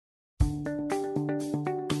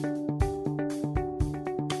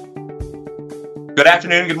Good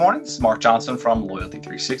afternoon, good morning. This is Mark Johnson from Loyalty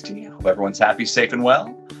 360. Hope everyone's happy, safe, and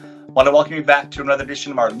well. I want to welcome you back to another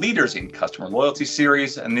edition of our Leaders in Customer Loyalty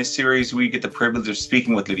series. In this series, we get the privilege of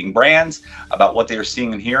speaking with leading brands about what they are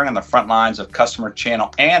seeing and hearing on the front lines of customer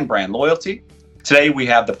channel and brand loyalty. Today, we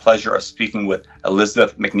have the pleasure of speaking with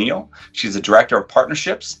Elizabeth McNeil. She's the Director of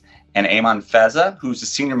Partnerships, and Aiman Feza, who's the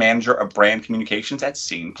Senior Manager of Brand Communications at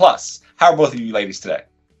Scene+. How are both of you ladies today?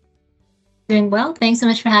 Doing well. Thanks so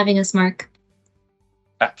much for having us, Mark.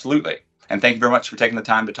 Absolutely. And thank you very much for taking the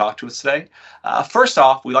time to talk to us today. First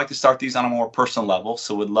off, we like to start these on a more personal level.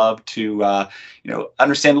 So we'd love to,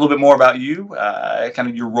 understand a little bit more about you, kind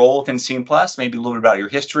of your role within Scene+, maybe a little bit about your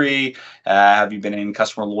history. Have you been in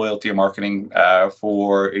customer loyalty or marketing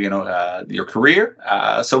for, your career?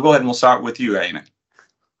 So go ahead and we'll start with you, Aiman.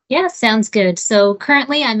 Yeah, sounds good. So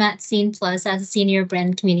currently I'm at Scene+ as a Senior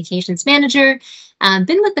Brand Communications Manager.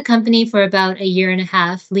 Been with the company for about a year and a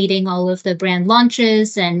half, leading all of the brand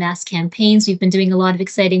launches and mass campaigns. We've been doing a lot of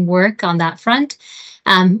exciting work on that front.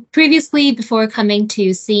 Previously, before coming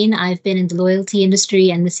to Scene, I've been in the loyalty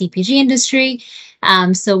industry and the CPG industry.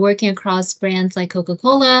 So working across brands like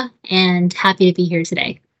Coca-Cola, and happy to be here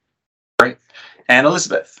today. Great. And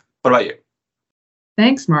Elizabeth, what about you?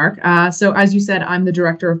 Thanks, Mark. So as you said, I'm the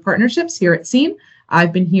Director of Partnerships here at Scene.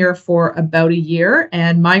 I've been here for about a year,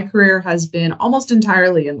 and my career has been almost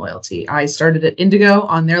entirely in loyalty. I started at Indigo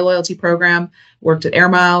on their loyalty program, worked at Air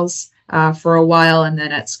Miles for a while, and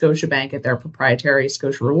then at Scotiabank at their proprietary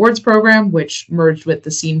Scotia Rewards program, which merged with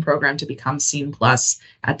the Scene program to become Scene+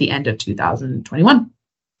 at the end of 2021.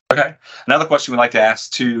 Okay. Another question we like to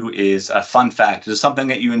ask too is a fun fact. Is it something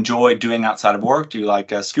that you enjoy doing outside of work? Do you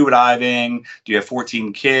like scuba diving? Do you have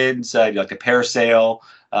 14 kids? Do you like to parasail?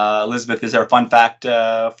 Elizabeth, is there a fun fact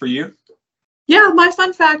for you? Yeah, my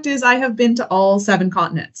fun fact is I have been to all 7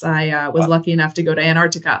 continents. I was lucky enough to go to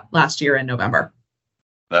Antarctica last year in November.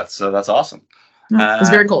 That's awesome. It was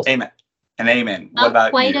very cold. Amen. And Aiman, what Not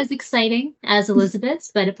about quite you? as exciting as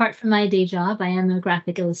Elizabeth's, but apart from my day job, I am a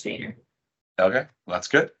graphic illustrator. Okay, well, that's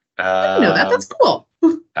good. I didn't know that. That's cool.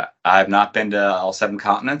 I've not been to all 7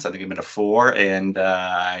 continents. I think I've been to 4, and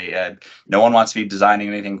no one wants to be designing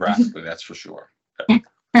anything graphically, that's for sure.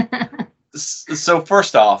 So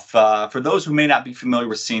first off, for those who may not be familiar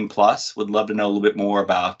with Scene+, would love to know a little bit more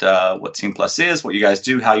about what Scene+ is, what you guys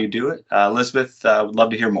do, how you do it. Elizabeth, would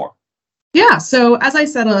love to hear more. Yeah, so as I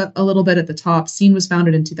said a little bit at the top, Scene was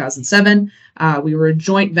founded in 2007. We were a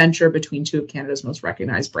joint venture between 2 of Canada's most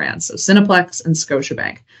recognized brands, so Cineplex and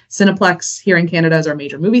Scotiabank. Cineplex here in Canada is our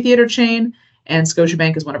major movie theater chain, and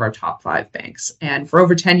Scotiabank is one of our top 5 banks. And for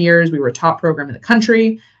over 10 years, we were a top program in the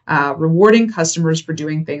country, rewarding customers for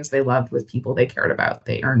doing things they loved with people they cared about.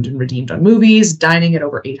 They earned and redeemed on movies, dining at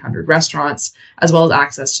over 800 restaurants, as well as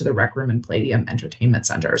access to the Rec Room and Palladium entertainment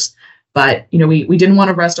centers. But, we didn't want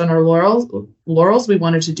to rest on our laurels. We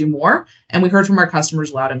wanted to do more. And we heard from our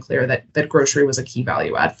customers loud and clear that grocery was a key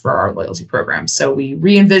value add for our loyalty program. So we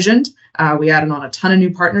re-envisioned, we added on a ton of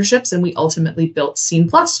new partnerships, and we ultimately built Scene+,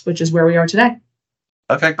 which is where we are today.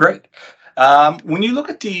 Okay, great. When you look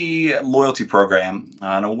at the loyalty program,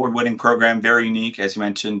 an award-winning program, very unique, as you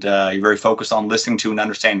mentioned, you're very focused on listening to and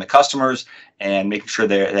understanding the customers and making sure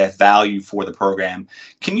they have value for the program.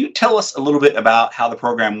 Can you tell us a little bit about how the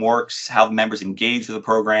program works, how the members engage with the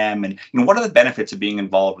program, and what are the benefits of being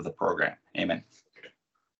involved with the program? Aiman.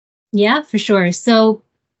 Yeah, for sure. So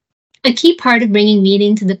a key part of bringing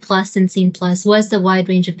meaning to the Plus and Scene+ was the wide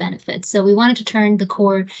range of benefits. So we wanted to turn the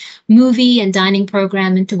core movie and dining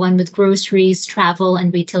program into one with groceries, travel,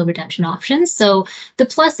 and retail redemption options. So the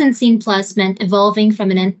Plus and Scene+ meant evolving from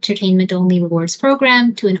an entertainment-only rewards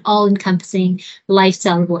program to an all-encompassing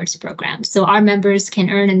lifestyle rewards program. So our members can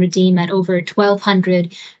earn and redeem at over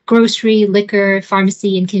 1,200 grocery, liquor,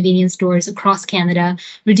 pharmacy, and convenience stores across Canada,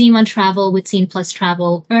 redeem on travel with Scene+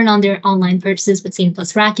 Travel, earn on their online purchases with Scene+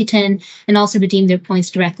 Rakuten, and also redeem their points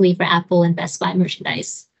directly for Apple and Best Buy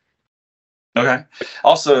merchandise. Okay.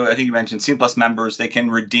 Also, I think you mentioned Scene+ members, they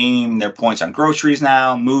can redeem their points on groceries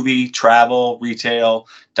now, movie, travel, retail,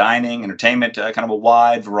 dining, entertainment, kind of a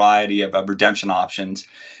wide variety of redemption options.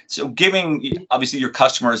 So giving, obviously, your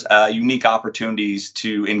customers unique opportunities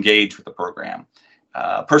to engage with the program.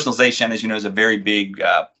 Personalization, as you know, is a very big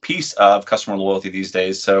piece of customer loyalty these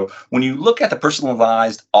days. So when you look at the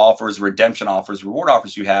personalized offers, redemption offers, reward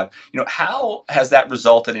offers you have, how has that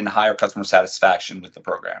resulted in higher customer satisfaction with the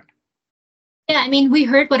program? Yeah, I mean, we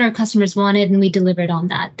heard what our customers wanted and we delivered on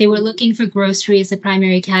that. They were looking for grocery as the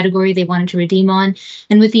primary category they wanted to redeem on.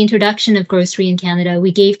 And with the introduction of grocery in Canada,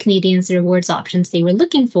 we gave Canadians the rewards options they were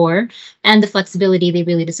looking for and the flexibility they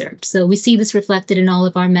really deserved. So we see this reflected in all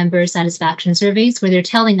of our member satisfaction surveys where they're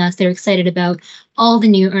telling us they're excited about all the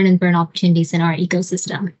new earn and burn opportunities in our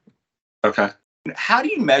ecosystem. Okay. How do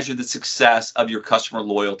you measure the success of your customer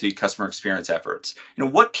loyalty, customer experience efforts?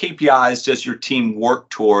 What KPIs does your team work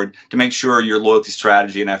toward to make sure your loyalty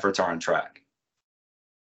strategy and efforts are on track?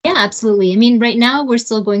 Yeah, absolutely. I mean, right now we're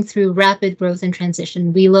still going through rapid growth and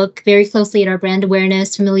transition. We look very closely at our brand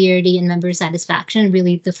awareness, familiarity, and member satisfaction,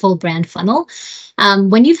 really the full brand funnel.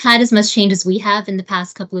 When you've had as much change as we have in the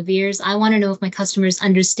past couple of years, I want to know if my customers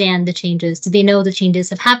understand the changes. Do they know the changes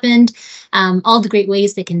have happened? All the great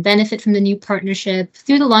ways they can benefit from the new partnership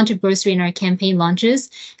through the launch of grocery and our campaign launches.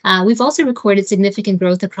 We've also recorded significant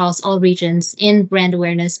growth across all regions in brand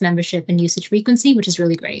awareness, membership, and usage frequency, which is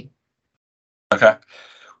really great. Okay.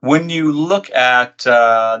 When you look at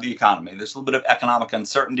the economy, there's a little bit of economic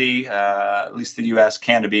uncertainty, at least the U.S.,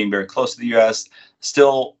 Canada being very close to the U.S.,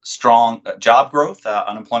 still strong job growth.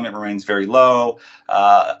 Unemployment remains very low.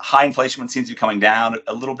 High inflation seems to be coming down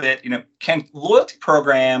a little bit. Can loyalty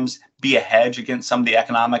programs be a hedge against some of the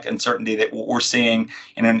economic uncertainty that we're seeing?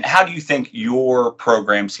 And then how do you think your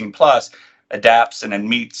program, Scene Plus, adapts and then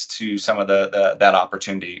meets to some of that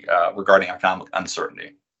opportunity regarding economic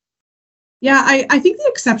uncertainty? Yeah, I think the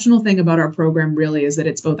exceptional thing about our program really is that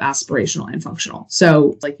it's both aspirational and functional.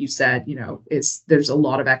 So like you said, there's a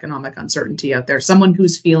lot of economic uncertainty out there. Someone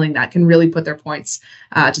who's feeling that can really put their points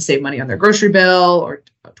to save money on their grocery bill or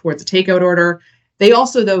towards a takeout order. They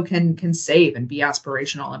also, though, can save and be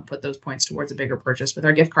aspirational and put those points towards a bigger purchase with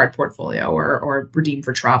our gift card portfolio or redeem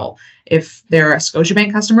for travel. If they're a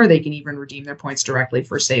Scotiabank customer, they can even redeem their points directly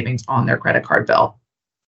for savings on their credit card bill.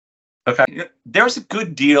 Okay. There's a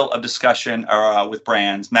good deal of discussion with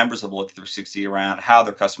brands, members of Loyalty 360 around how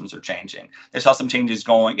their customers are changing. They saw some changes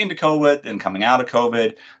going into COVID and coming out of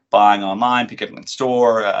COVID, buying online, picking up in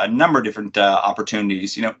store, a number of different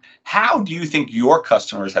opportunities. How do you think your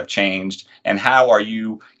customers have changed and how are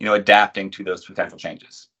you, adapting to those potential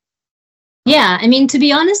changes? Yeah, I mean, to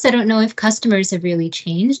be honest, I don't know if customers have really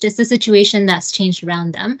changed. It's the situation that's changed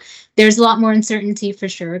around them. There's a lot more uncertainty for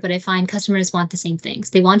sure, but I find customers want the same things.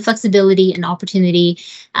 They want flexibility and opportunity,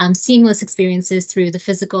 seamless experiences through the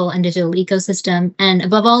physical and digital ecosystem, and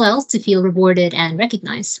above all else, to feel rewarded and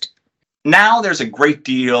recognized. Now there's a great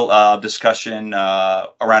deal of discussion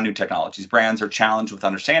around new technologies. Brands are challenged with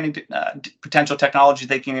understanding potential technologies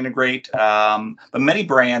they can integrate, but many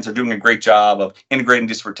brands are doing a great job of integrating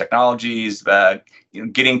disparate technologies,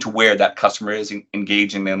 getting to where that customer is,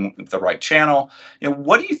 engaging them with the right channel.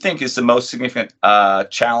 What do you think is the most significant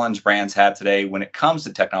challenge brands have today when it comes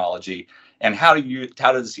to technology, and how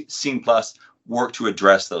does Scene Plus work to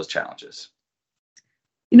address those challenges?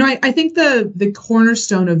 I think the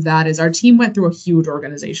cornerstone of that is our team went through a huge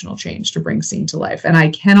organizational change to bring Scene to life. And I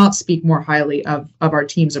cannot speak more highly of our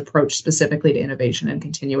team's approach specifically to innovation and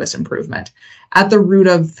continuous improvement. At the root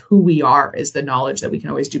of who we are is the knowledge that we can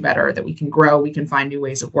always do better, that we can grow, we can find new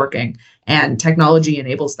ways of working, and technology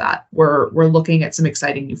enables that. We're looking at some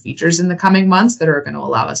exciting new features in the coming months that are going to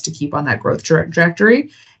allow us to keep on that growth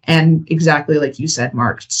trajectory. And exactly like you said,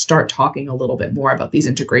 Mark, start talking a little bit more about these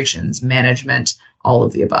integrations, management, all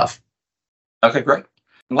of the above. Okay, great.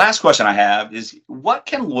 Last question I have is, what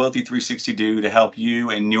can Loyalty 360 do to help you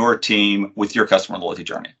and your team with your customer loyalty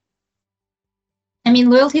journey? I mean,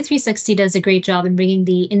 Loyalty 360 does a great job in bringing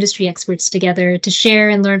the industry experts together to share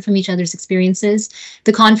and learn from each other's experiences.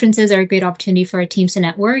 The conferences are a great opportunity for our teams to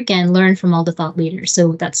network and learn from all the thought leaders.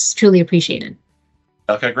 So that's truly appreciated.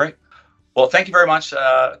 Okay, great. Well, thank you very much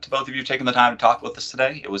to both of you taking the time to talk with us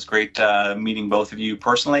today. It was great meeting both of you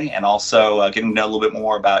personally and also getting to know a little bit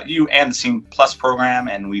more about you and the Scene Plus program.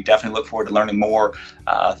 And we definitely look forward to learning more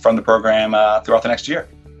from the program throughout the next year.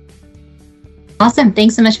 Awesome.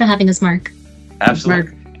 Thanks so much for having us, Mark.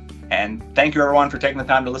 Absolutely. And thank you, everyone, for taking the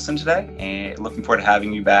time to listen today. And looking forward to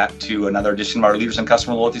having you back to another edition of our Leaders in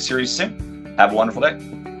Customer Loyalty series soon. Have a wonderful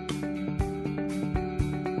day.